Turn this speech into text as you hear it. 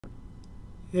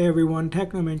Hey everyone,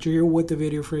 Technomentary here with the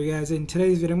video for you guys. In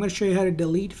today's video, I'm going to show you how to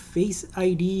delete Face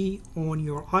ID on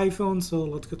your iPhone. So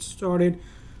let's get started.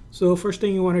 So first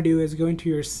thing you want to do is go into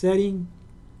your setting.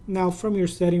 Now from your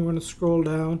setting, we're going to scroll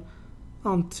down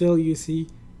until you see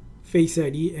Face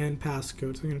ID and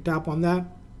passcode. So you're going to tap on that.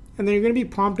 And then you're going to be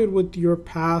prompted with your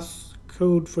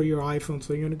passcode for your iPhone.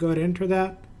 So you're going to go ahead and enter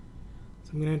that.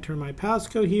 So I'm going to enter my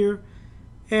passcode here.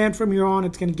 And from here on,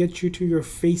 it's going to get you to your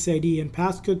Face ID and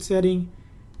passcode setting.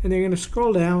 And then you're going to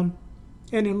scroll down,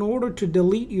 and in order to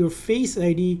delete your Face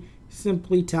ID,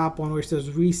 simply tap on where it says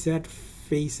reset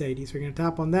Face ID. So you're going to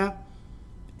tap on that,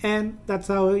 and that's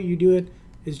how you do it.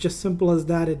 It's just simple as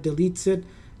that. It deletes it.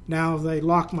 Now if I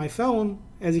lock my phone,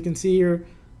 as you can see here,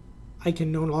 I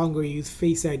can no longer use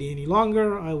Face ID any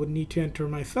longer. I would need to enter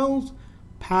my phone's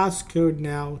passcode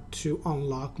now to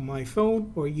unlock my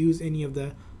phone or use any of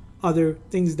the other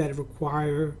things that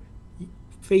require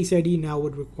Face ID now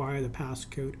would require the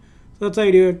passcode. So that's how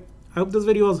you do it. I hope this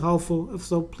video was helpful. If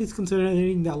so, please consider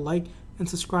hitting that like and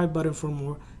subscribe button for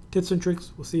more tips and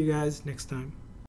tricks. We'll see you guys next time.